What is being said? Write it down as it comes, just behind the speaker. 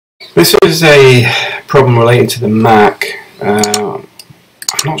This is a problem relating to the Mac. I'm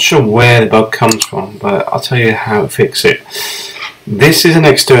not sure where the bug comes from, but I'll tell you how to fix it. This is an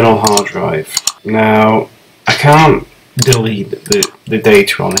external hard drive. Now, I can't delete the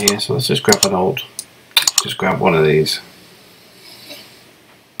data on here, so let's just grab one of these.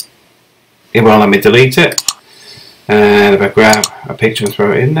 It won't let me delete it, and if I grab a picture and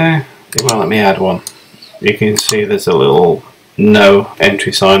throw it in there, it won't let me add one. You can see there's a little no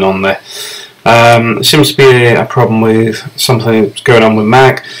entry sign on there. It seems to be a problem with something that's going on with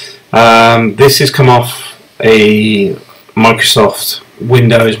Mac. This has come off a Microsoft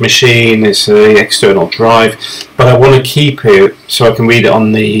Windows machine. It's an external drive, but I want to keep it so I can read it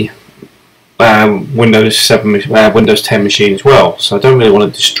on the Windows 10 machine as well, so I don't really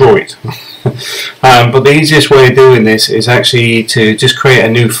want to destroy it. But the easiest way of doing this is actually to just create a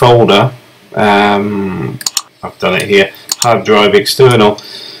new folder. I've done it here, hard drive external,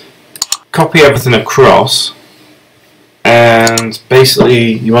 copy everything across, and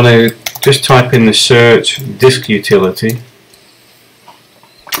basically you want to just type in the search disk utility,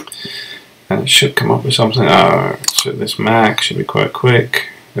 and it should come up with something. So this Mac should be quite quick.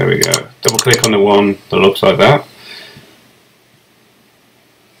 There we go. Double click on the one that looks like that.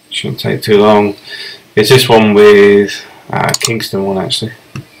 Shouldn't take too long. It's this one with Kingston one actually.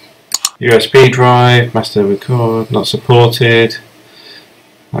 USB drive, master record, not supported.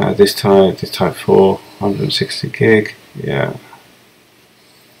 This type 4, 160 gig. Yeah,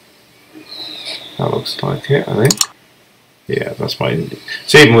 that looks like it, I think. Yeah, that's my.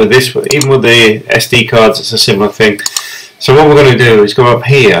 So even with this, even with the SD cards, it's a similar thing. So what we're going to do is go up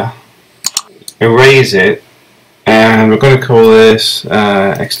here, erase it, and we're going to call this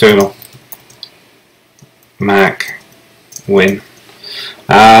external Mac Win.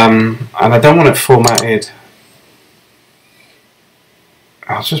 And I don't want it formatted.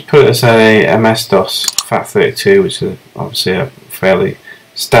 I'll just put it as a MS-DOS FAT32, which is obviously a fairly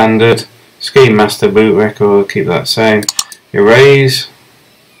standard. Scheme master boot record, keep that same. Erase,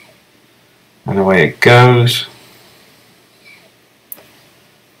 and away it goes.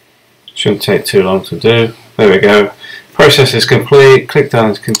 Shouldn't take too long to do. There we go. Process is complete. Click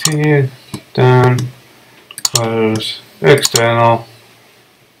done to continue. Done. Close. External.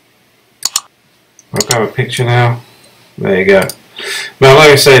 I'll grab a picture now. There you go. Now, like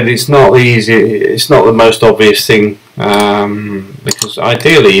I said, it's not easy. It's not the most obvious thing, because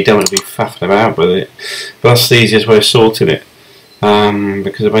ideally you don't want to be faffing about with it. But that's the easiest way of sorting it.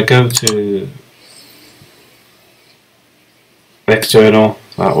 Because if I go to external,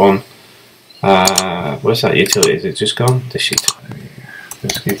 that one, where's that utility? Is it just gone? This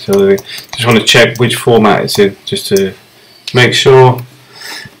utility. Just want to check which format it's in, just to make sure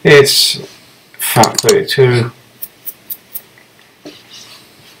it's FAT32.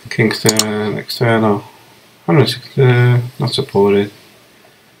 Kingston external 160, not supported.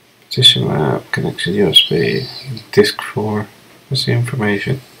 Partition map, connection USB, disk 4. What's the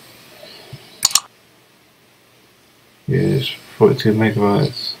information? Use 42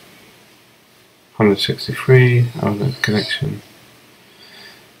 megabytes, 163. Connection.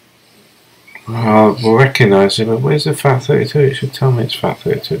 We'll recognise it, but where's the FAT32? It should tell me it's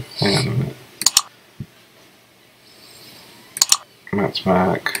FAT32. Hang on a minute. Matt's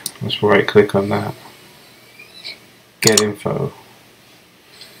Mac. Let's right click on that. Get info.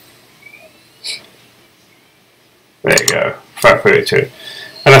 There you go. FAT32.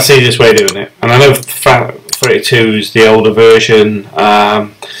 And that's the easiest way of doing it. And I know FAT32 is the older version,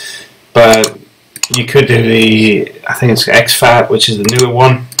 but you could do I think it's exFAT, which is the newer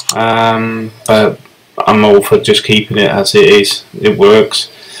one. But I'm all for just keeping it as it is. It works.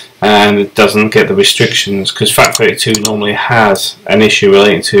 And it doesn't get the restrictions, because FAT32 normally has an issue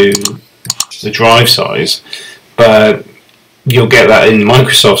relating to the drive size, but you'll get that in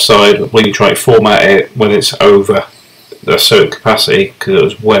Microsoft side when you try to format it when it's over a certain capacity, because it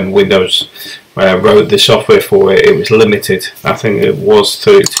was when Windows wrote the software for it, it was limited. I think it was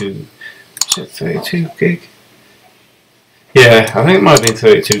 32. Was it 32 gig? Yeah, I think it might have been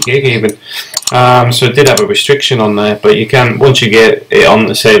 32 gig even. So it did have a restriction on there, but you can, once you get it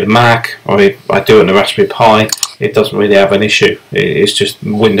on, say, the Mac, or I do it on the Raspberry Pi, it doesn't really have an issue. It's just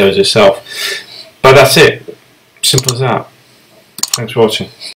Windows itself. But that's it. Simple as that. Thanks for watching.